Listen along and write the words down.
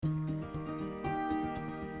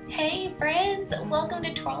Hey friends, welcome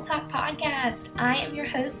to Twirl Talk Podcast. I am your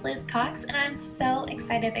host Liz Cox and I'm so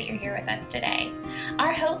excited that you're here with us today.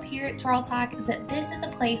 Our hope here at Twirl Talk is that this is a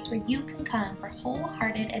place where you can come for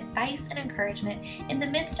wholehearted advice and encouragement in the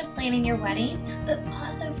midst of planning your wedding, but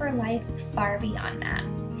also for life far beyond that.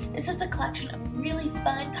 This is a collection of really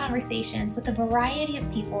fun conversations with a variety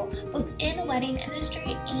of people, both in the wedding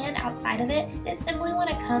industry and outside of it, that simply want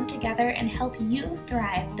to come together and help you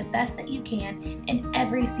thrive the best that you can in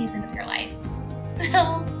every season of your life.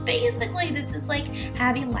 So basically, this is like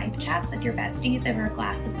having life chats with your besties over a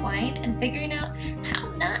glass of wine and figuring out how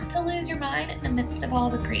not to lose your mind in the midst of all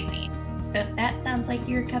the crazy. So if that sounds like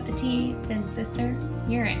your cup of tea, then sister,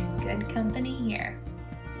 you're in good company here.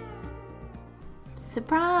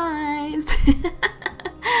 Surprise!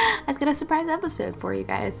 I've got a surprise episode for you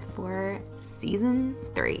guys for season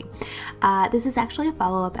 3. This is actually a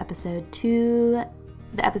follow-up episode to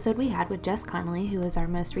the episode we had with Jess Connolly, who is our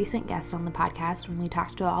most recent guest on the podcast, when we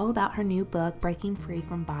talked all about her new book, Breaking Free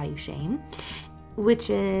from Body Shame, which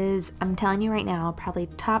is, I'm telling you right now, probably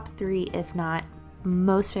top 3, if not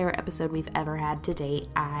most favorite episode we've ever had to date.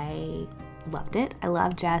 I loved it. I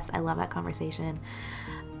love Jess. I love that conversation.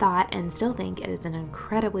 Thought and still think it is an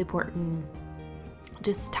incredibly important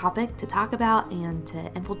just topic to talk about and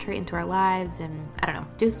to infiltrate into our lives. And I don't know,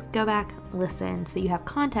 just go back, listen, so you have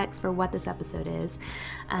context for what this episode is.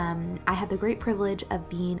 I had the great privilege of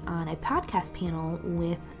being on a podcast panel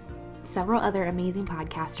with several other amazing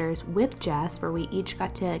podcasters with Jess, where we each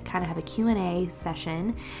got to kind of have a Q&A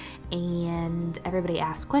session, and everybody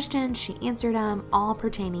asked questions, she answered them, all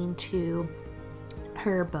pertaining to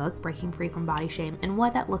her book, Breaking Free from Body Shame, and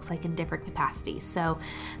what that looks like in different capacities. So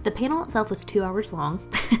the panel itself was 2 hours long.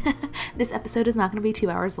 This episode is not going to be 2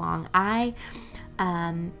 hours long. I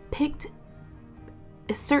picked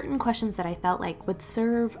certain questions that I felt like would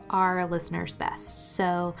serve our listeners best.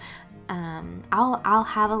 So I'll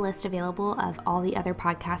have a list available of all the other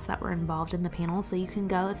podcasts that were involved in the panel, so you can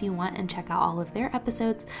go if you want and check out all of their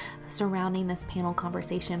episodes surrounding this panel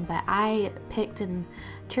conversation. But I picked and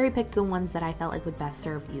cherry-picked the ones that I felt like would best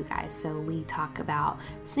serve you guys. So we talk about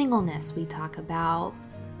singleness, we talk about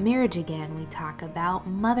marriage again, we talk about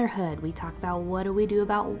motherhood, we talk about what do we do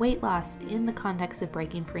about weight loss in the context of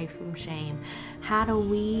breaking free from shame. How do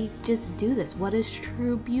we just do this? What does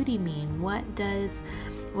true beauty mean? What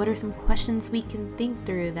are some questions we can think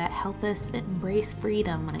through that help us embrace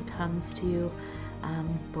freedom when it comes to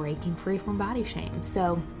breaking free from body shame?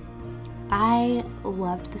 So I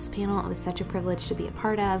loved this panel. It was such a privilege to be a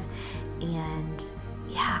part of. And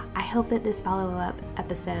yeah, I hope that this follow-up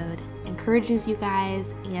episode encourages you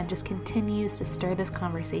guys and just continues to stir this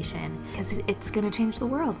conversation, because it's going to change the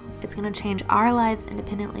world. It's going to change our lives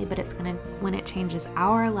independently, but when it changes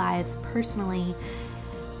our lives personally,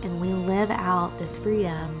 and we live out this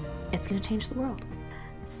freedom, it's going to change the world.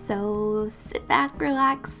 So sit back,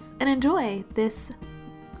 relax, and enjoy this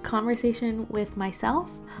conversation with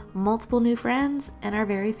myself, multiple new friends, and our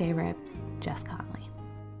very favorite, Jess Connolly.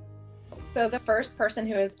 So the first person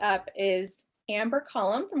who is up is Amber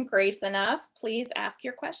Cullum from Grace Enough. Please ask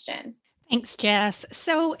your question. Thanks, Jess.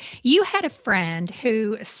 So you had a friend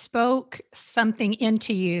who spoke something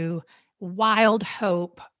into you, wild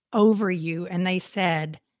hope over you, and they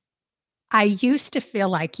said, I used to feel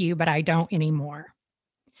like you, but I don't anymore.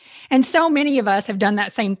 And so many of us have done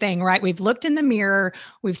that same thing, right? We've looked in the mirror,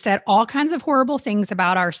 we've said all kinds of horrible things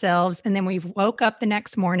about ourselves, and then we've woke up the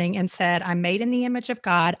next morning and said, I'm made in the image of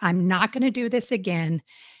God. I'm not going to do this again.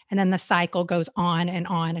 And then the cycle goes on and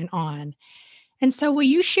on and on. And so will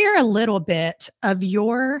you share a little bit of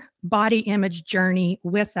your body image journey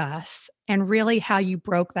with us and really how you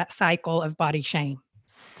broke that cycle of body shame?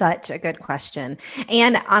 Such a good question.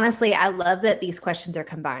 And honestly, I love that these questions are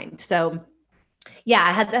combined. So yeah,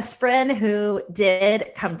 I had this friend who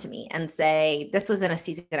did come to me and say, this was in a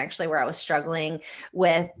season actually where I was struggling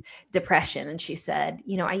with depression. And she said,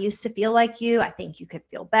 I used to feel like you. I think you could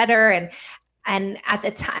feel better. And at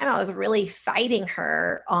the time I was really fighting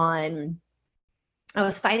her on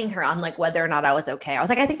like whether or not I was okay. I was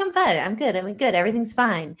like, I think I'm good. I'm good. Everything's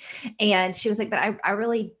fine. And she was like, but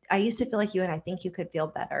I used to feel like you, and I think you could feel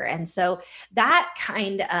better. And so that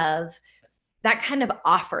kind of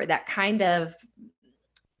offer, that kind of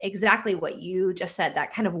exactly what you just said,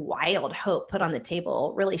 that kind of wild hope put on the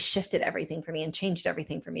table really shifted everything for me and changed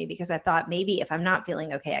everything for me, because I thought maybe if I'm not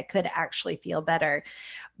feeling okay, I could actually feel better.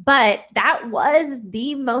 But that was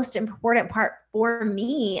the most important part for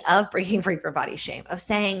me of breaking free from body shame, of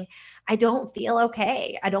saying, I don't feel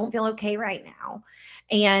okay. I don't feel okay right now.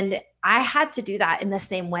 And I had to do that in the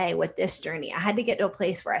same way with this journey. I had to get to a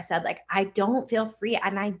place where I said, like, I don't feel free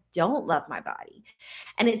and I don't love my body.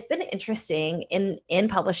 And it's been interesting in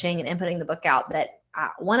publishing and in putting the book out that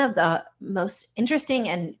one of the most interesting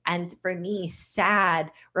and for me sad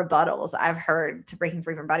rebuttals I've heard to breaking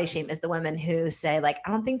free from body shame is the women who say, like, I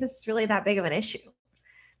don't think this is really that big of an issue.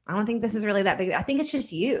 I don't think this is really that big. I think it's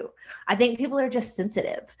just you. I think people are just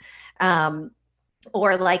sensitive.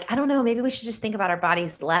 Or like, I don't know, maybe we should just think about our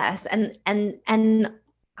bodies less. And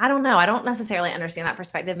I don't know. I don't necessarily understand that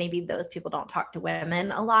perspective. Maybe those people don't talk to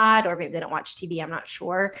women a lot, or maybe they don't watch TV. I'm not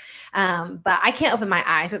sure. But I can't open my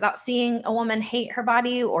eyes without seeing a woman hate her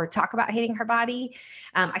body or talk about hating her body.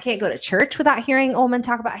 I can't go to church without hearing a woman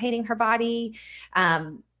talk about hating her body.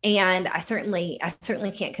 And I certainly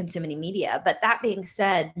can't consume any media. But that being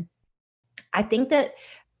said, I think that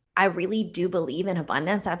I really do believe in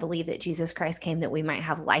abundance. I believe that Jesus Christ came that we might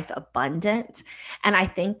have life abundant. And I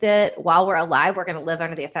think that while we're alive, we're going to live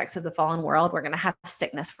under the effects of the fallen world. We're going to have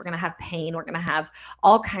sickness. We're going to have pain. We're going to have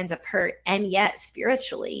all kinds of hurt. And yet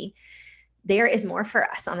spiritually, there is more for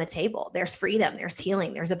us on the table. There's freedom, there's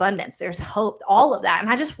healing, there's abundance, there's hope, all of that.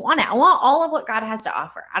 And I just want it. I want all of what God has to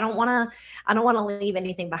offer. I don't want to leave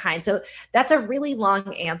anything behind. So that's a really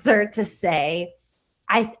long answer to say,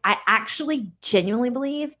 I actually genuinely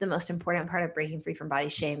believe the most important part of breaking free from body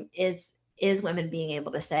shame is women being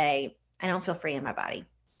able to say, I don't feel free in my body.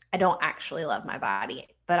 I don't actually love my body,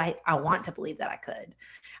 but I want to believe that I could.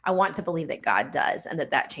 I want to believe that God does and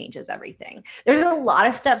that changes everything. There's a lot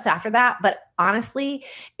of steps after that, but honestly,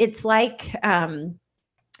 it's like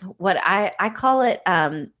what I call it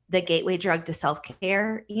the gateway drug to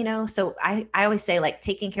self-care, So I always say, like,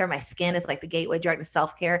 taking care of my skin is like the gateway drug to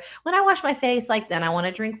self-care. When I wash my face, like, then I want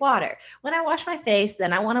to drink water. When I wash my face,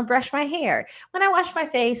 then I want to brush my hair. When I wash my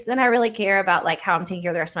face, then I really care about like how I'm taking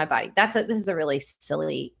care of the rest of my body. This is a really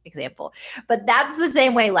silly example, but that's the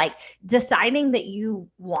same way, like deciding that you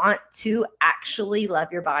want to actually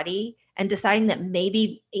love your body and deciding that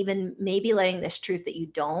maybe letting this truth that you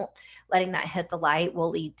don't, letting that hit the light will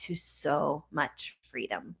lead to so much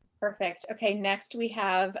freedom. Perfect. Okay, next we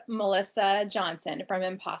have Melissa Johnson from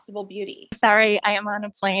Impossible Beauty. Sorry, I am on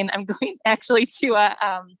a plane. I'm going actually to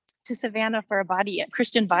Savannah for a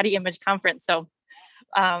Christian body image conference. So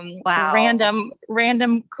wow,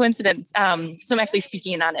 random coincidence. So I'm actually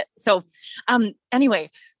speaking on it. So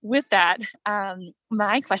anyway, with that,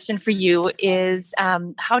 my question for you is,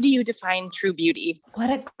 how do you define true beauty?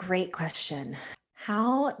 What a great question.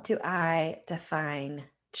 How do I define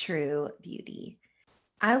true beauty?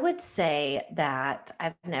 I would say that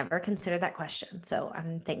I've never considered that question, so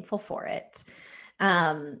I'm thankful for it.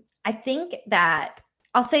 I think that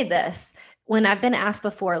I'll say this, when I've been asked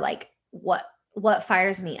before, like what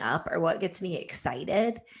fires me up or what gets me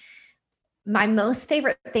excited, my most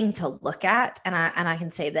favorite thing to look at, and I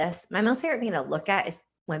can say this, my most favorite thing to look at is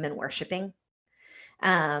women worshiping.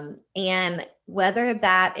 And whether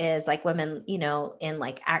that is like women, in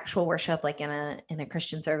like actual worship, like in a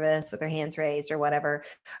Christian service with their hands raised or whatever,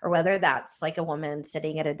 or whether that's like a woman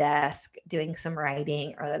sitting at a desk doing some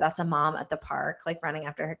writing, or that's a mom at the park, like running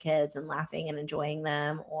after her kids and laughing and enjoying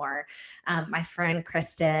them, or my friend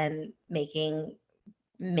Kristen making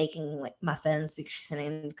like muffins because she's an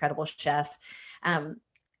incredible chef.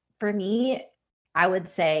 For me, I would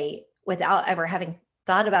say, without ever having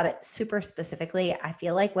thought about it super specifically, I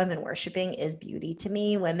feel like women worshiping is beauty to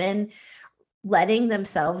me. Women letting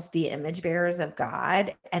themselves be image bearers of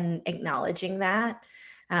God and acknowledging that,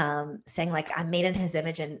 saying like, I'm made in his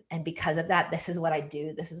image. And because of that, this is what I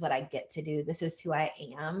do. This is what I get to do. This is who I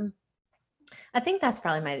am. I think that's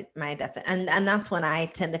probably my definition. And that's when I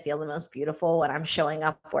tend to feel the most beautiful, when I'm showing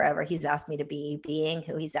up wherever he's asked me to be, being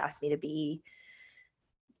who he's asked me to be,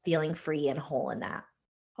 feeling free and whole in that.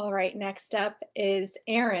 All right, next up is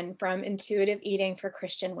Erin from Intuitive Eating for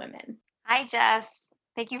Christian Women. Hi, Jess.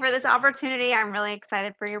 Thank you for this opportunity. I'm really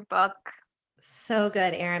excited for your book. So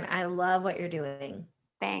good, Erin. I love what you're doing.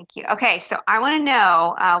 Thank you. Okay, so I want to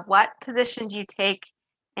know what position do you take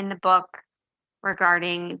in the book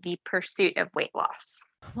regarding the pursuit of weight loss?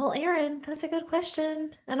 Well, Erin, that's a good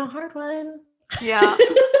question and a hard one. Yeah.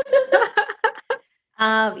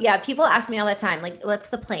 Yeah, people ask me all the time, like, what's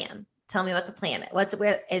the plan? Tell me what the plan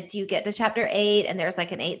is. Do you get to chapter 8 and there's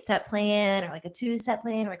like an 8-step plan, or like a 2-step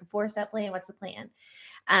plan, or like a 4-step plan? What's the plan?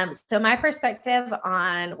 So my perspective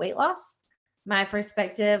on weight loss, my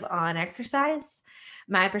perspective on exercise,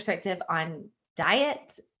 my perspective on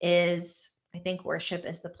diet is, I think worship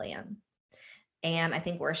is the plan. And I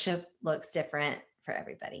think worship looks different for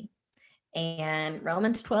everybody. And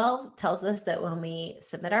Romans 12 tells us that when we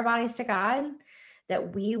submit our bodies to God,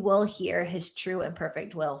 that we will hear his true and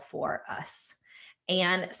perfect will for us.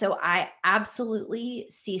 And so I absolutely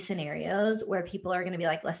see scenarios where people are going to be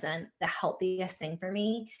like, listen, the healthiest thing for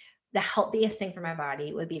me, the healthiest thing for my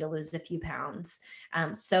body would be to lose a few pounds,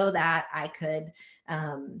 so that I could,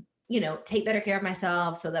 take better care of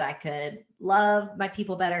myself, so that I could love my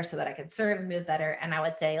people better, so that I could serve and move better. And I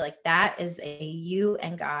would say, like, that is a you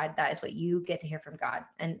and God. That is what you get to hear from God,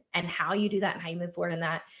 and how you do that and how you move forward in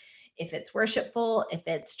that. If it's worshipful, if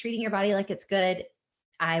it's treating your body like it's good,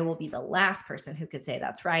 I will be the last person who could say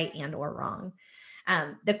that's right and or wrong.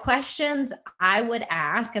 The questions I would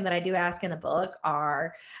ask, and that I do ask in the book,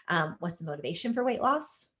 are, what's the motivation for weight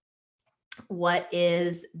loss? What are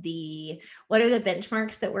the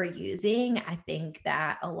benchmarks that we're using? I think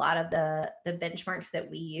that a lot of the benchmarks that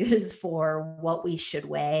we use for what we should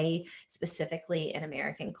weigh, specifically in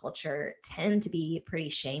American culture, tend to be pretty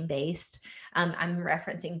shame-based. I'm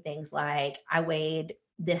referencing things like, I weighed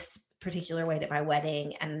this particular weight at my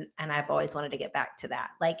wedding, and I've always wanted to get back to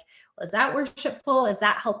that. Like, was that worshipful? Is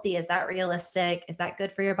that healthy? Is that realistic? Is that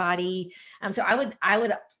good for your body? So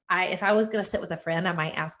if I was going to sit with a friend, I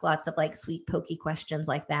might ask lots of like sweet, pokey questions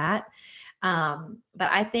like that. But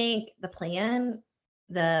I think the plan,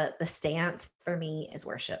 the stance for me is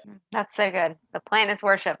worship. That's so good. The plan is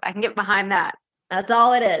worship. I can get behind that. That's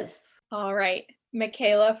all it is. All right.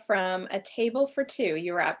 Michaela from A Table for Two,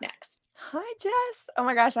 you are up next. Hi, Jess. Oh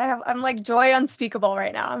my gosh, I'm like joy unspeakable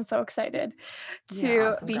right now. I'm so excited to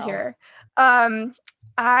awesome, be girl. here.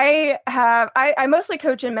 I mostly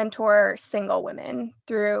coach and mentor single women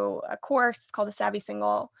through a course called The Savvy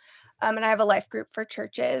Single. And I have a life group for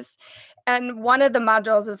churches. And one of the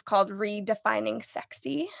modules is called Redefining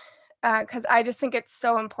Sexy, because I just think it's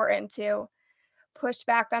so important to push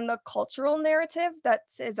back on the cultural narrative that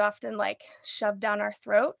is often like shoved down our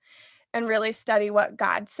throat, and really study what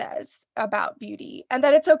God says about beauty and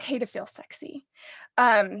that it's okay to feel sexy.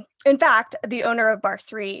 In fact, the owner of Bar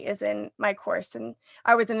 3 is in my course, and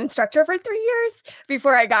I was an instructor for 3 years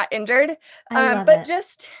before I got injured.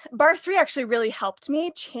 Just Bar 3 actually really helped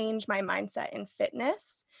me change my mindset in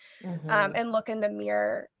fitness, and look in the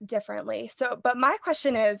mirror differently. But my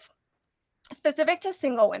question is specific to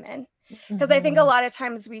single women, because I think a lot of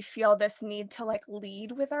times we feel this need to like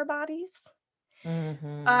lead with our bodies.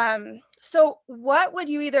 So what would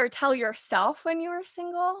you either tell yourself when you were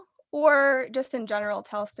single, or just in general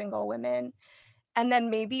tell single women, and then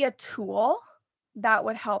maybe a tool that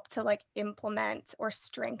would help to like implement or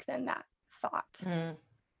strengthen that thought?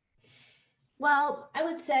 Well, I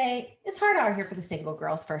would say it's hard out here for the single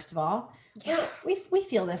girls. First of all, Yeah. we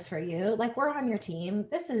feel this for you. Like, we're on your team.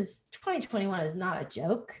 2021 is not a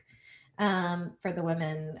joke. For the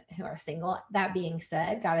women who are single. That being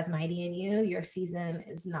said, God is mighty in you. Your season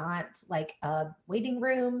is not like a waiting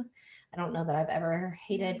room. I don't know that I've ever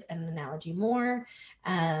hated an analogy more.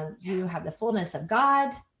 You have the fullness of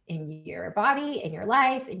God in your body, in your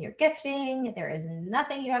life, in your gifting. There is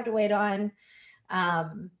nothing you have to wait on.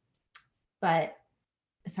 But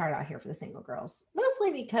it's hard out here for the single girls,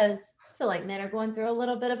 mostly because I feel like men are going through a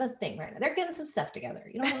little bit of a thing right now. They're getting some stuff together.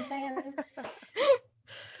 You know what I'm saying?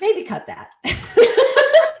 Maybe cut that.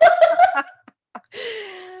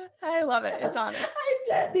 I love it. It's honest.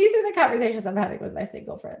 These are the conversations I'm having with my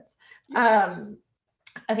single friends.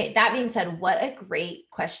 Okay. That being said, what a great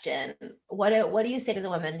question. What do you say to the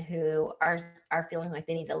women who are feeling like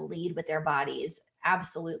they need to lead with their bodies?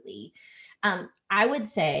 Absolutely. I would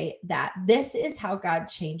say that this is how God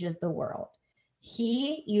changes the world.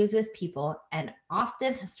 He uses people, and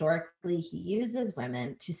often historically, he uses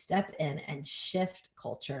women to step in and shift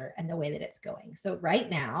culture and the way that it's going. So right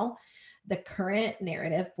now, the current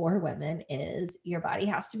narrative for women is your body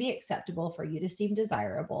has to be acceptable for you to seem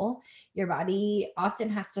desirable. Your body often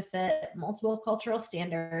has to fit multiple cultural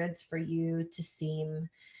standards for you to seem,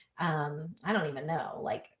 I don't even know.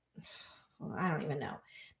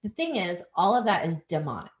 The thing is, all of that is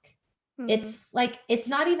demonic. It's like, it's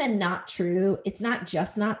not even not true. It's not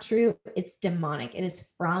just not true. It's demonic. It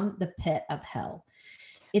is from the pit of hell.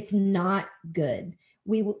 It's not good.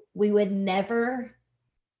 We would never,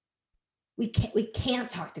 we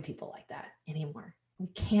can't talk to people like that anymore. We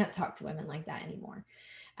can't talk to women like that anymore.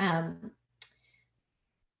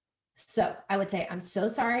 So I would say, I'm so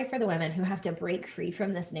sorry for the women who have to break free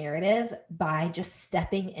from this narrative by just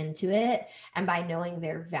stepping into it and by knowing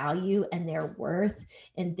their value and their worth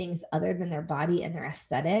in things other than their body and their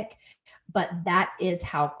aesthetic. But that is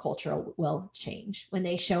how culture will change. When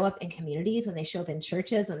they show up in communities, when they show up in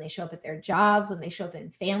churches, when they show up at their jobs, when they show up in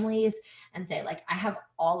families and say, like, I have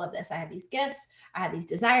all of this. I have these gifts. I have these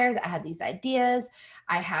desires. I have these ideas.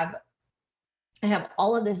 I have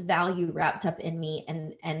all of this value wrapped up in me,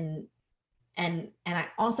 and I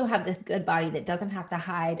also have this good body that doesn't have to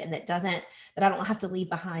hide, and that I don't have to leave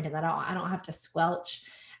behind, and that I don't have to squelch.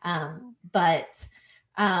 But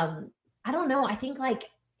I don't know. I think like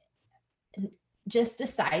just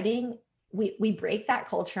deciding, we break that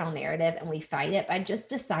cultural narrative and we fight it by just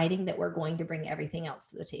deciding that we're going to bring everything else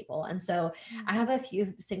to the table. And so I have a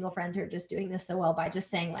few single friends who are just doing this so well by just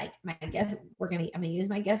saying, like, my gift, I'm going to use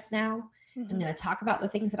my gifts now. I'm going to talk about the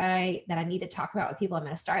things that I need to talk about with people. I'm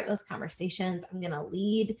going to start those conversations. I'm going to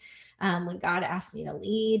lead when God asks me to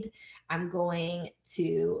lead. I'm going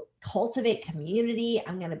to cultivate community.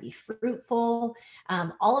 I'm going to be fruitful.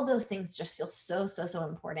 All of those things just feel so, so, so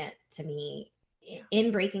important to me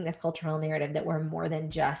in breaking this cultural narrative that we're more than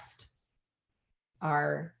just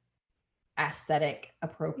our aesthetic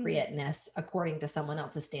appropriateness according to someone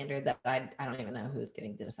else's standard that I don't even know who's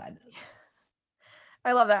getting to decide this.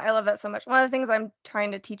 I love that. I love that so much. One of the things I'm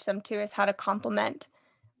trying to teach them too is how to complement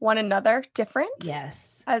one another different.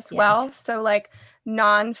 Yes. As well. So like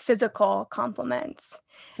non-physical compliments.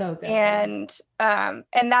 So good. And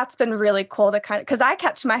that's been really cool to because I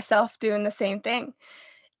catch myself doing the same thing.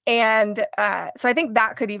 And so I think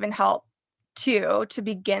that could even help too, to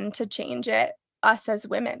begin to change it, us as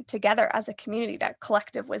women together as a community, that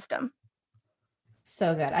collective wisdom.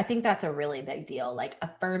 So good. I think that's a really big deal. Like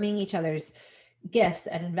affirming each other's gifts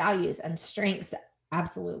and values and strengths,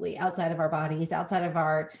 absolutely, outside of our bodies, outside of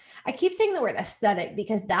I keep saying the word aesthetic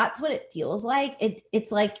because that's what it feels like.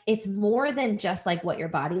 It's like, it's more than just like what your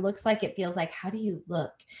body looks like. It feels like, how do you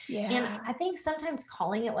look? Yeah. And I think sometimes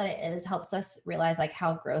calling it what it is helps us realize like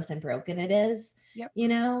how gross and broken it is. Yep. You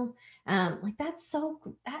know, like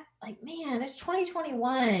man, it's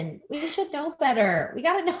 2021. We should know better. We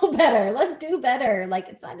got to know better. Let's do better. Like,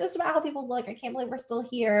 it's not just about how people look. I can't believe we're still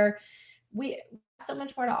here. We have so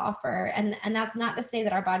much more to offer. And that's not to say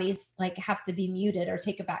that our bodies like have to be muted or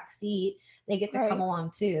take a back seat. They get to come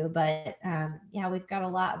along too. But yeah, we've got a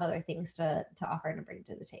lot of other things to offer and to bring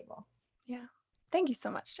to the table. Yeah. Thank you so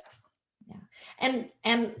much, Jess. Yeah.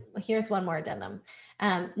 And here's one more addendum.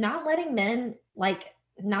 Not letting men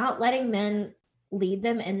lead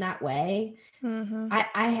them in that way. Mm-hmm.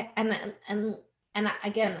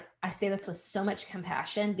 Again, I say this with so much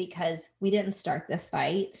compassion because we didn't start this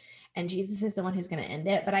fight and Jesus is the one who's going to end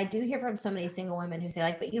it. But I do hear from so many single women who say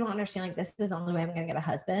like, but you don't understand, like, this is the only way I'm going to get a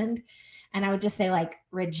husband. And I would just say like,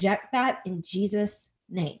 reject that in Jesus'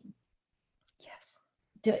 name. Yes.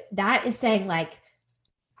 That is saying like,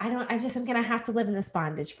 I'm going to have to live in this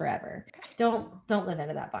bondage forever. Don't live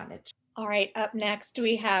into that bondage. All right. Up next,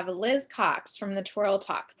 we have Liz Cox from the Twirl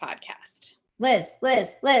Talk podcast. Liz. Hi.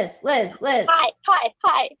 Liz is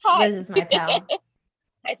my pal.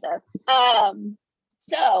 Hi, sis.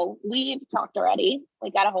 So we've talked already. We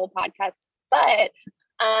got a whole podcast, but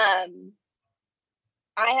I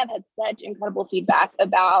have had such incredible feedback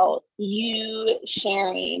about you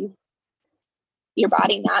sharing your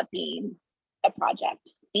body not being a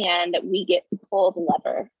project, and that we get to pull the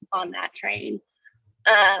lever on that train.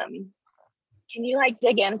 Can you like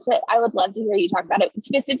dig into it? I would love to hear you talk about it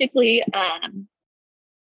specifically.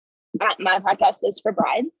 My podcast is for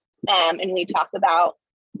brides, and we talk about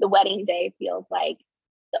the wedding day feels like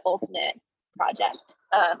the ultimate project,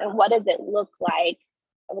 and what does it look like?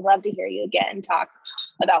 I would love to hear you again talk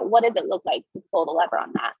about what does it look like to pull the lever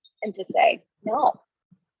on that and to say no,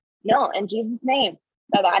 in Jesus' name,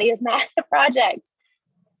 my body is not a project.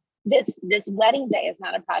 This wedding day is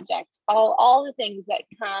not a project. All the things that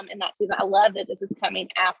come in that season. I love that this is coming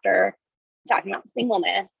after talking about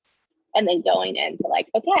singleness and then going into like,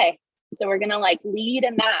 okay, so we're gonna like lead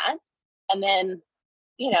in that, and then,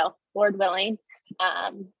 Lord willing,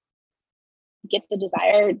 get the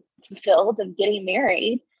desire fulfilled of getting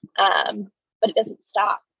married. But it doesn't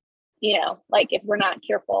stop. Like if we're not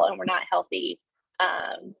careful and we're not healthy,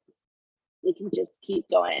 we can just keep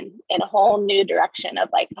going in a whole new direction of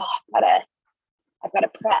like, oh, I've got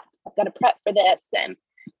to prep for this. And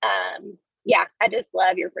I just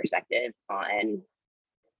love your perspective on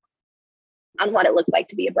what it looks like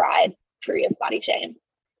to be a bride free of body shame.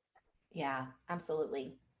 Yeah,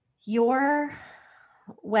 absolutely. Your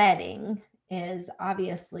wedding is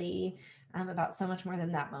obviously about so much more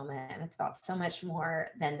than that moment. And it's about so much more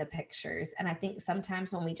than the pictures. And I think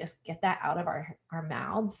sometimes when we just get that out of our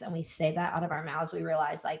mouths and we say that out of our mouths, we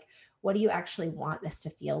realize like, what do you actually want this to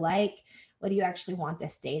feel like? What do you actually want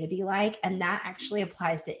this day to be like? And that actually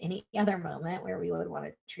applies to any other moment where we would want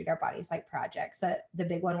to treat our bodies like projects. So the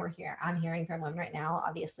big one I'm hearing from women right now,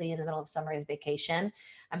 obviously in the middle of summer is vacation.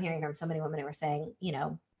 I'm hearing from so many women who are saying, you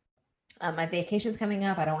know, my vacation's coming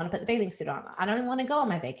up. I don't want to put the bathing suit on. I don't even want to go on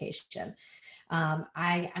my vacation. I'm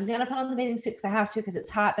going to put on the bathing suit because I have to, because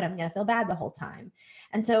it's hot, but I'm going to feel bad the whole time.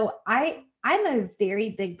 And so I'm a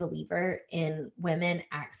very big believer in women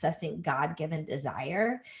accessing God-given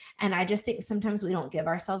desire. And I just think sometimes we don't give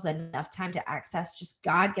ourselves enough time to access just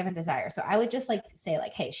God-given desire. So I would just like say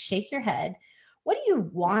like, hey, shake your head. What do you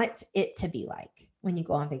want it to be like when you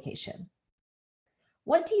go on vacation?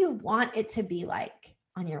 What do you want it to be like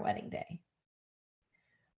on your wedding day?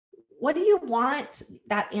 What do you want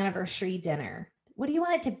that anniversary dinner? What do you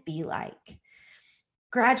want it to be like?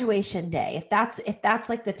 Graduation day, if that's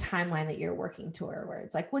like the timeline that you're working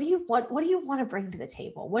towards, like, what do you want to bring to the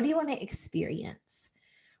table? What do you want to experience?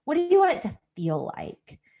 What do you want it to feel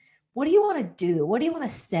like? What do you want to do? What do you want to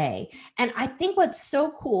say? And I think what's so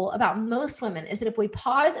cool about most women is that if we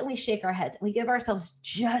pause and we shake our heads and we give ourselves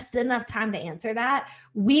just enough time to answer that,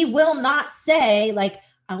 we will not say like,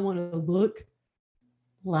 I want to look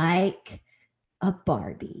like a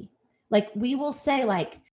Barbie. Like we will say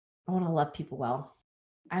like, I want to love people well.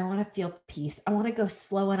 I want to feel peace. I want to go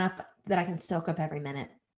slow enough that I can soak up every minute.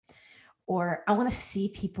 Or I want to see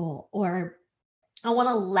people, or I want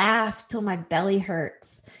to laugh till my belly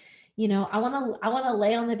hurts. You know, I want to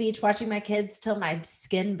lay on the beach watching my kids till my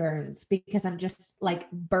skin burns because I'm just like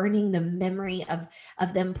burning the memory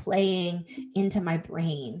of them playing into my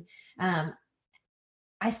brain.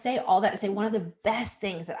 I say all that to say one of the best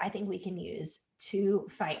things that I think we can use to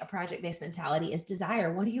fight a project-based mentality is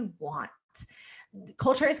desire. What do you want?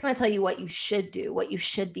 Culture is going to tell you what you should do, what you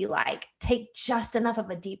should be like. Take just enough of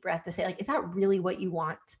a deep breath to say, like, is that really what you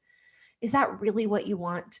want? Is that really what you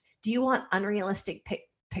want? Do you want unrealistic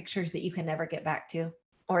pictures that you can never get back to?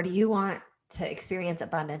 Or do you want to experience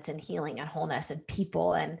abundance and healing and wholeness and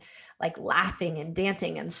people and like laughing and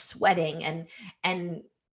dancing and sweating and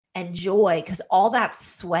joy? Because all that's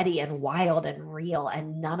sweaty and wild and real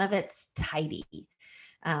and none of it's tidy.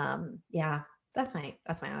 Yeah, that's my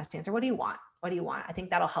honest answer. What do you want? What do you want? I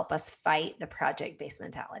think that'll help us fight the project-based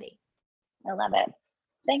mentality. I love it.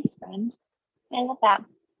 Thanks, friend. I love that.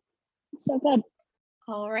 It's so good.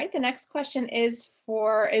 All right. The next question is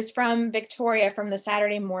from Victoria from the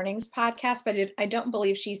Saturday Mornings podcast, but I don't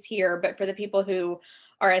believe she's here. But for the people who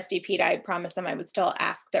are SVP'd, I promised them I would still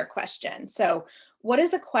ask their question. So what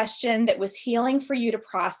is a question that was healing for you to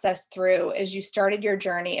process through as you started your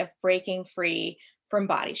journey of breaking free from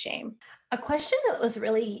body shame? A question that was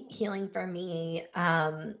really healing for me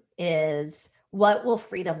is, what will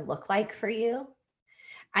freedom look like for you?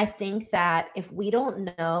 I think that if we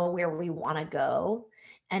don't know where we want to go,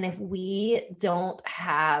 and if we don't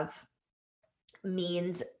have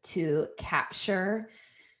means to capture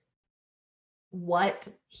what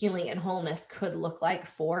healing and wholeness could look like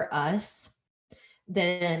for us,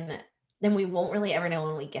 then we won't really ever know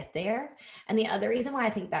when we get there. And the other reason why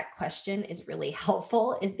I think that question is really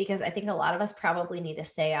helpful is because I think a lot of us probably need to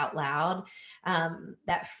say out loud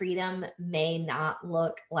that freedom may not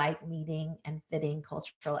look like meeting and fitting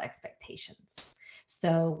cultural expectations.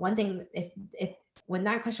 So one thing, if when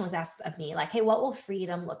that question was asked of me, like, hey, what will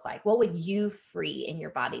freedom look like? What would you free in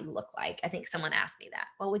your body look like? I think someone asked me that.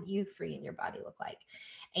 What would you free in your body look like?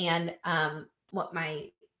 And what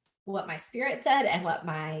my spirit said and what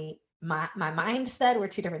my mind said were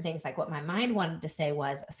two different things. Like what my mind wanted to say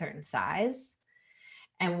was a certain size.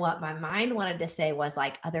 And what my mind wanted to say was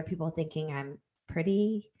like other people thinking I'm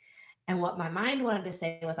pretty. And what my mind wanted to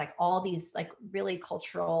say was like all these like really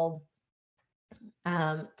cultural,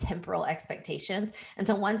 temporal expectations. And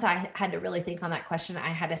so once I had to really think on that question, I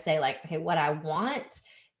had to say like, okay, what I want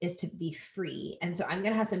is to be free. And so I'm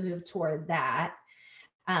going to have to move toward that.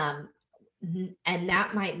 And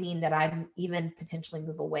that might mean that I even potentially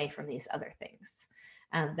move away from these other things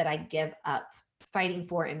that I give up fighting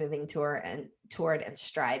for and moving toward and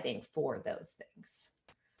striving for those things.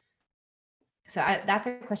 So that's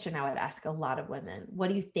a question I would ask a lot of women. What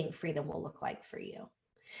do you think freedom will look like for you?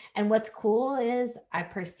 And what's cool is I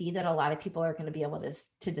perceive that a lot of people are going to be able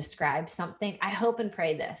to describe something. I hope and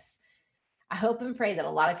pray this. I hope and pray that a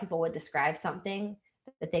lot of people would describe something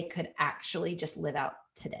that they could actually just live out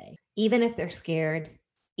today, even if they're scared,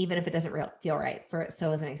 even if it doesn't feel right.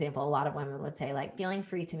 So as an example, a lot of women would say like feeling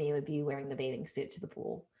free to me would be wearing the bathing suit to the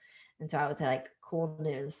pool. And so I would say like, cool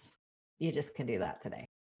news. you just can do that today.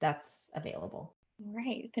 That's available. All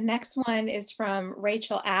right. The next one is from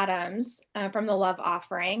Rachel Adams from the Love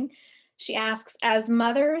Offering. She asks, as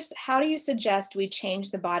mothers, how do you suggest we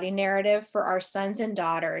change the body narrative for our sons and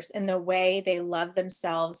daughters in the way they love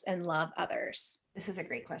themselves and love others? This is a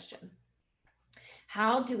great question.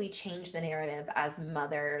 How do we change the narrative as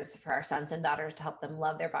mothers for our sons and daughters to help them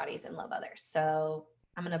love their bodies and love others? So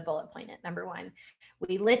I'm going to bullet point it. Number one,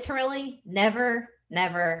 we literally never,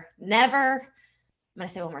 I'm going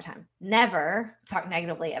to say one more time, never talk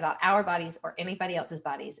negatively about our bodies or anybody else's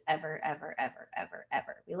bodies ever.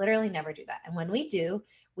 We literally never do that. And when we do,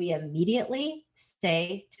 we immediately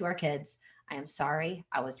say to our kids, I am sorry,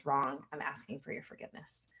 I was wrong. I'm asking for your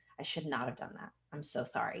forgiveness. I should not have done that. I'm so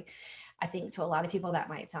sorry. I think to a lot of people that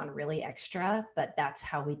might sound really extra, but that's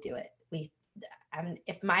how we do it.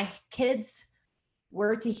 If my kids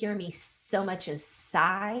were to hear me so much as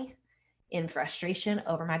sigh in frustration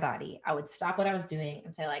over my body, I would stop what I was doing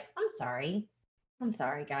and say like, I'm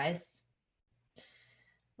sorry, guys.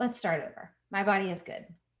 Let's start over. My body is good.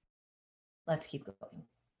 Let's keep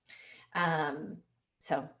going.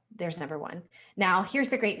 So there's number one. Now here's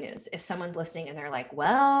the great news. If someone's listening and they're like,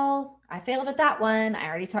 well, I failed at that one. I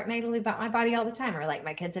already talk negatively about my body all the time. Or like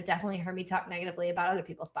my kids have definitely heard me talk negatively about other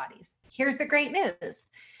people's bodies. Here's the great news.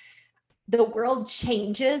 The world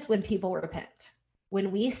changes when people repent. When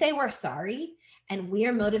we say we're sorry and we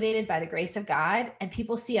are motivated by the grace of God and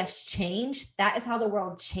people see us change, that is how the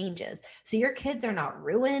world changes. So your kids are not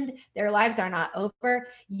ruined. Their lives are not over.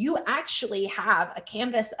 You actually have a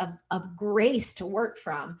canvas of grace to work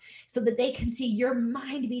from so that they can see your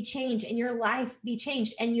mind be changed and your life be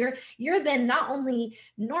changed. And you're then not only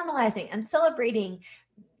normalizing and celebrating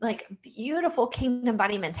like beautiful kingdom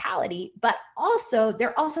body mentality, but also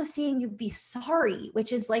they're also seeing you be sorry,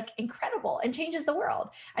 which is like incredible and changes the world.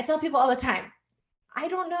 I tell people all the time, I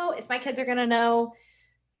don't know if my kids are going to know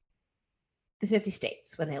the 50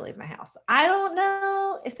 states when they leave my house. I don't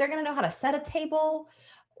know if they're going to know how to set a table,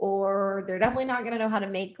 or they're definitely not going to know how to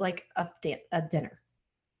make like a dinner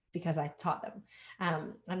because I taught them.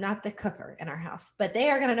 I'm not the cooker in our house, but they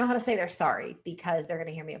are going to know how to say they're sorry because they're going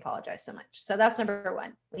to hear me apologize so much. So that's number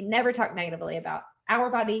one. We never talk negatively about our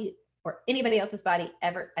body or anybody else's body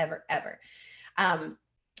ever.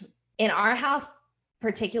 In our house,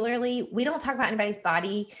 particularly, we don't talk about anybody's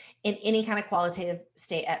body in any kind of qualitative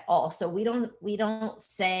state at all. So we don't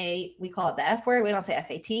say, we call it the F word. We don't say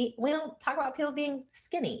FAT. We don't talk about people being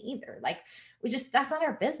skinny either. Like that's not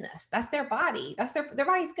our business. That's their body. That's their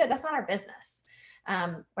body's good. That's not our business. We're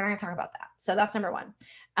not going to talk about that. So that's number one.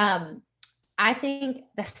 I think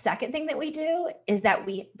the second thing that we do is that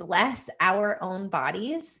we bless our own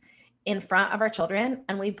bodies in front of our children,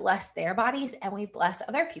 and we bless their bodies and we bless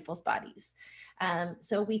other people's bodies.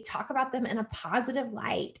 So we talk about them in a positive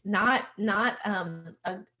light, not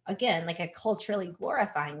again, like a culturally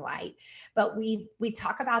glorifying light, but we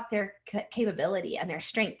talk about their capability and their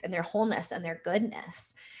strength and their wholeness and their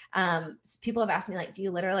goodness. People have asked me, like, do you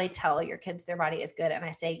literally tell your kids their body is good? And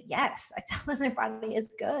I say, yes, I tell them their body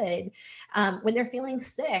is good. When they're feeling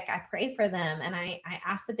sick, I pray for them. And I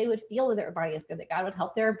ask that they would feel that their body is good, that God would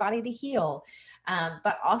help their body to heal.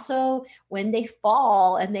 But also when they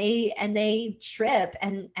fall and they trip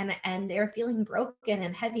and they're feeling broken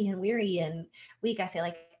and heavy and weary and weak, I say,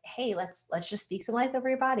 like, hey, let's just speak some life over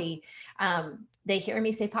your body. They hear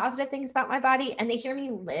me say positive things about my body, and they hear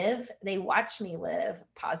me they watch me live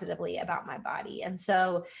positively about my body. And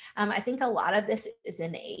so I think a lot of this is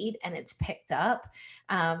innate and it's picked up.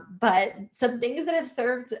 But some things that have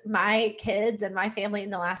served my kids and my family in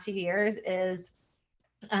the last few years is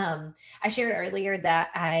I shared earlier that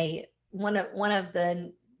one of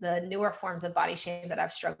the newer forms of body shame that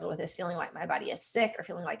I've struggled with is feeling like my body is sick or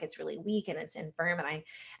feeling like it's really weak and it's infirm.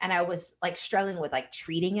 And I was like struggling with like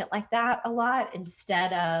treating it like that a lot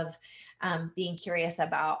instead of being curious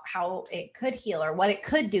about how it could heal or what it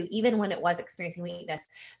could do, even when it was experiencing weakness.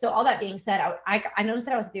 So all that being said, I noticed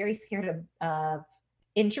that I was very scared of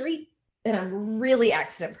injury. And I'm really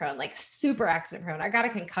accident prone, like super accident prone. I got a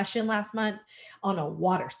concussion last month on a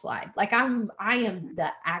water slide. Like I am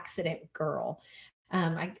the accident girl.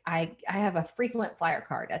 I have a frequent flyer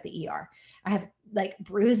card at the ER. I have like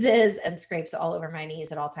bruises and scrapes all over my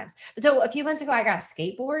knees at all times. But so a few months ago, I got a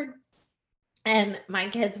skateboard, and my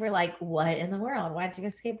kids were like, what in the world? Why'd you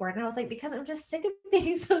get a skateboard? And I was like, because I'm just sick of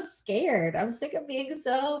being so scared. I'm sick of being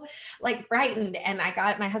so like frightened. And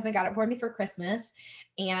my husband got it for me for Christmas.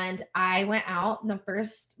 And I went out in the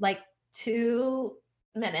first like 2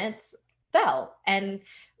 minutes, fell and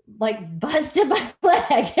like busted my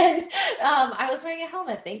leg, and I was wearing a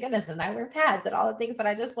helmet, thank goodness, and I wear pads and all the things, but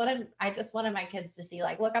I just wanted my kids to see,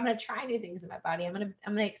 like, look, I'm going to try new things in my body. I'm going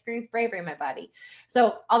to experience bravery in my body.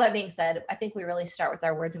 So all that being said, I think we really start with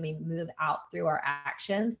our words and we move out through our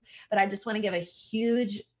actions. But I just want to give a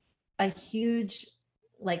huge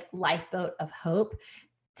like lifeboat of hope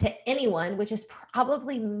to anyone, which is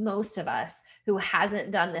probably most of us, who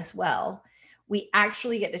hasn't done this well. We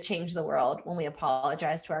actually get to change the world when we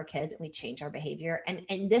apologize to our kids and we change our behavior.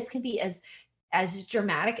 And this can be as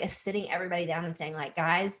dramatic as sitting everybody down and saying, like,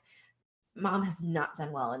 guys, mom has not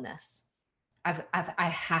done well in this. I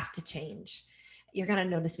have to change. You're going to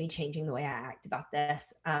notice me changing the way I act about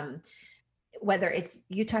this. Whether it's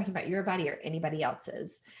you talking about your body or anybody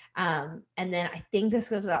else's. And then I think this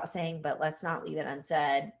goes without saying, but let's not leave it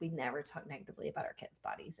unsaid. We never talk negatively about our kids'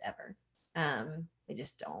 bodies ever. We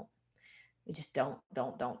just don't. We just don't.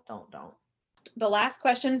 The last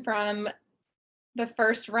question from the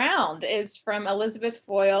first round is from Elizabeth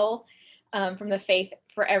Foyle from the Faith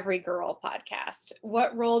for Every Girl podcast.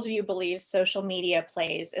 What role do you believe social media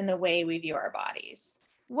plays in the way we view our bodies?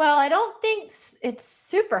 Well, I don't think it's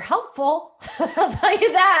super helpful. I'll tell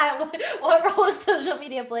you that. What role is social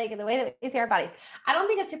media playing in the way that we see our bodies? I don't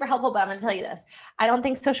think it's super helpful, but I'm going to tell you this. I don't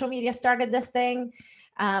think social media started this thing.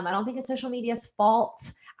 I don't think it's social media's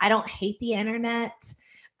fault. I don't hate the internet.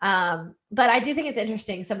 But I do think it's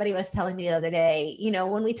interesting. Somebody was telling me the other day, you know,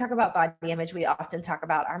 when we talk about body image, we often talk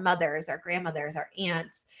about our mothers, our grandmothers, our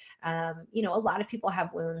aunts. You know, a lot of people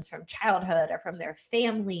have wounds from childhood or from their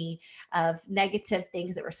family of negative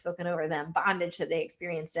things that were spoken over them, bondage that they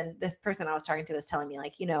experienced. And this person I was talking to was telling me,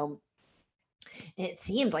 like, you know, it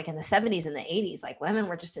seemed like in the 70s and the 80s, like women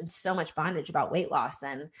were just in so much bondage about weight loss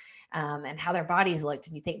and how their bodies looked.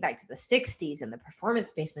 And you think back to the 60s and the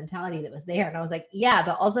performance-based mentality that was there. And I was like, yeah,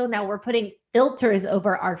 but also now we're putting filters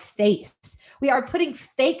over our face. We are putting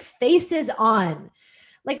fake faces on.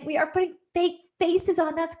 Like we are putting fake faces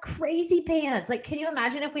on. That's crazy pants. Like, can you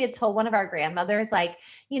imagine if we had told one of our grandmothers, like,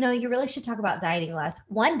 you know, you really should talk about dieting less.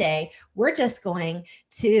 One day we're just going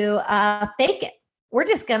to fake it. We're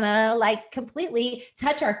just gonna like completely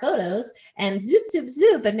touch our photos and zoop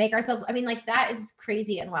and make ourselves. I mean, like that is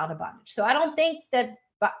crazy and wild and bondage. So I don't think that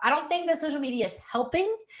social media is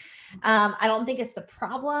helping. I don't think it's the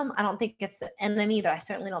problem. I don't think it's the enemy, but I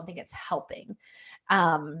certainly don't think it's helping.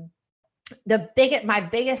 My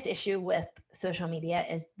biggest issue with social media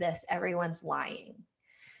is this: everyone's lying.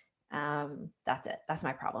 That's it. That's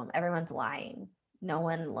my problem. Everyone's lying. No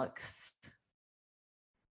one looks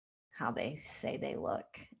how they say they look.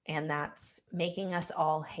 And that's making us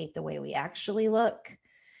all hate the way we actually look.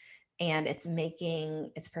 And it's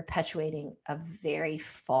perpetuating a very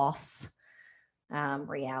false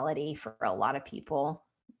reality for a lot of people.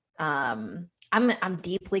 I'm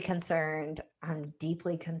deeply concerned. I'm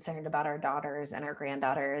deeply concerned about our daughters and our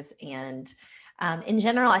granddaughters. And in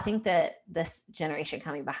general, I think that this generation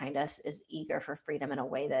coming behind us is eager for freedom in a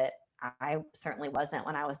way that I certainly wasn't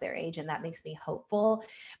when I was their age, and that makes me hopeful.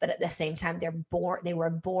 But at the same time, they were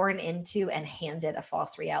born into and handed a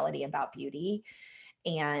false reality about beauty.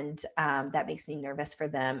 And that makes me nervous for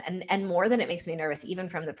them. And more than it makes me nervous, even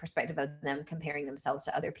from the perspective of them comparing themselves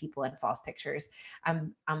to other people in false pictures,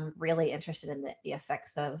 I'm really interested in the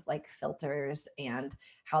effects of like filters and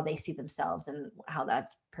how they see themselves and how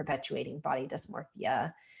that's perpetuating body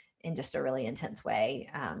dysmorphia in just a really intense way.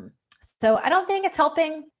 So I don't think it's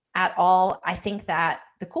helping at all. I think that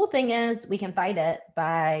the cool thing is we can fight it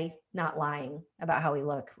by not lying about how we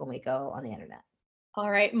look when we go on the internet.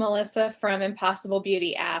 All right, Melissa from Impossible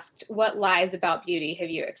Beauty asked, what lies about beauty have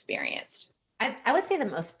you experienced? I would say the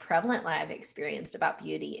most prevalent lie I've experienced about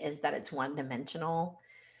beauty is that it's one-dimensional.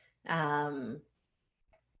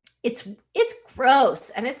 It's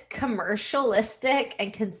gross and it's commercialistic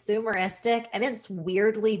and consumeristic, and it's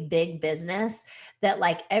weirdly big business that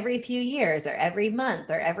like every few years or every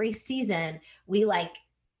month or every season, we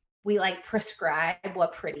prescribe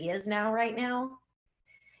what pretty is now right now.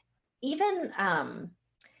 Even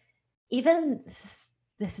this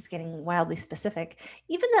is getting wildly specific.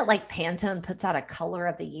 Even that like Pantone puts out a color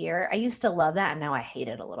of the year. I used to love that and now I hate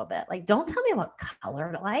it a little bit. Like, don't tell me what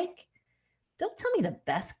color to like. Don't tell me the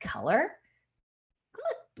best color. I'm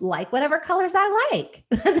gonna like whatever colors I like.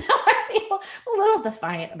 That's how I feel. I'm a little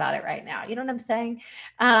defiant about it right now. You know what I'm saying?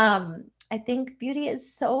 I think beauty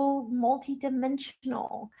is so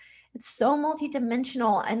multidimensional. It's so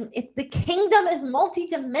multidimensional, and the kingdom is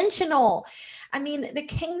multidimensional. I mean, the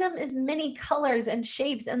kingdom is many colors and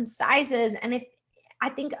shapes and sizes. And if I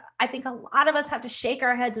think a lot of us have to shake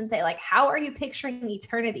our heads and say, like, how are you picturing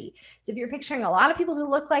eternity? So if you're picturing a lot of people who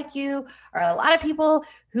look like you, or a lot of people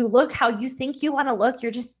who look how you think you want to look,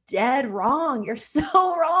 you're just dead wrong. You're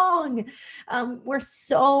so wrong. We're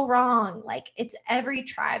so wrong. Like, it's every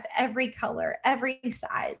tribe, every color, every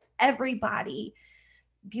size, every body.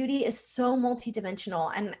 Beauty is so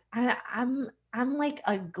multidimensional, and I'm like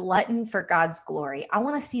a glutton for God's glory. I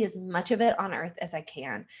want to see as much of it on earth as I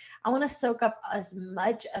can. I want to soak up as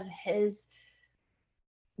much of his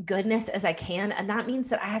goodness as I can. And that means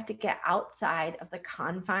that I have to get outside of the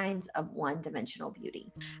confines of one-dimensional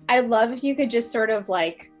beauty. I'd love if you could just sort of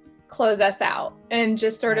like close us out and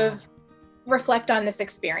just sort of reflect on this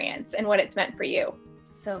experience and what it's meant for you.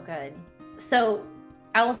 So good. So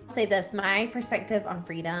I will say this, my perspective on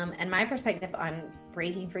freedom and my perspective on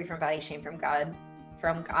breaking free from body shame from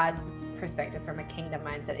God's perspective, from a kingdom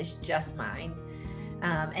mindset, is just mine.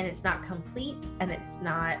 And it's not complete, and it's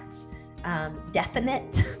not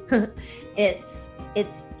definite. It's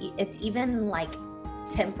even like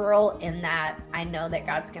temporal, in that I know that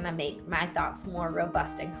God's going to make my thoughts more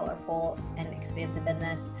robust and colorful and expansive in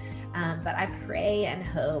this. But I pray and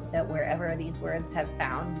hope that wherever these words have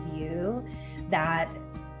found you, that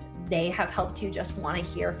they have helped you just want to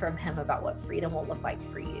hear from him about what freedom will look like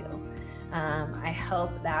for you. I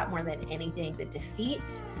hope that more than anything, the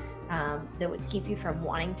defeat that would keep you from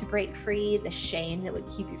wanting to break free, the shame that would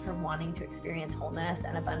keep you from wanting to experience wholeness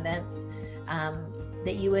and abundance,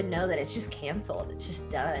 that you would know that it's just canceled. It's just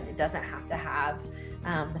done. It doesn't have to have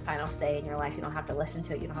the final say in your life. You don't have to listen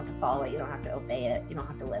to it. You don't have to follow it. You don't have to obey it. You don't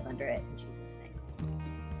have to live under it, in Jesus' name.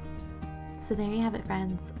 So there you have it,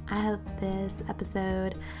 friends. I hope this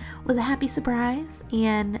episode was a happy surprise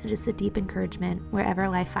and just a deep encouragement wherever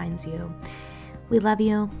life finds you. We love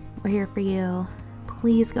you. We're here for you.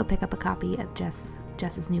 Please go pick up a copy of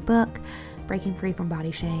Jess's new book, Breaking Free from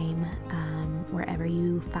Body Shame, wherever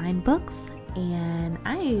you find books. And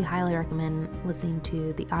I highly recommend listening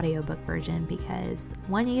to the audiobook version, because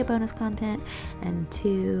one, you get bonus content, and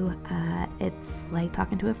two, it's like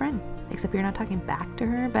talking to a friend, except you're not talking back to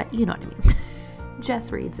her, but you know what I mean.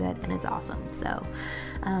 Jess reads it and it's awesome. So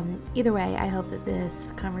either way, I hope that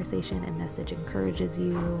this conversation and message encourages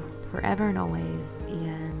you forever and always,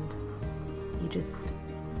 and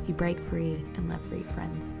you break free and live free,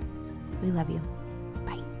 friends. We love you.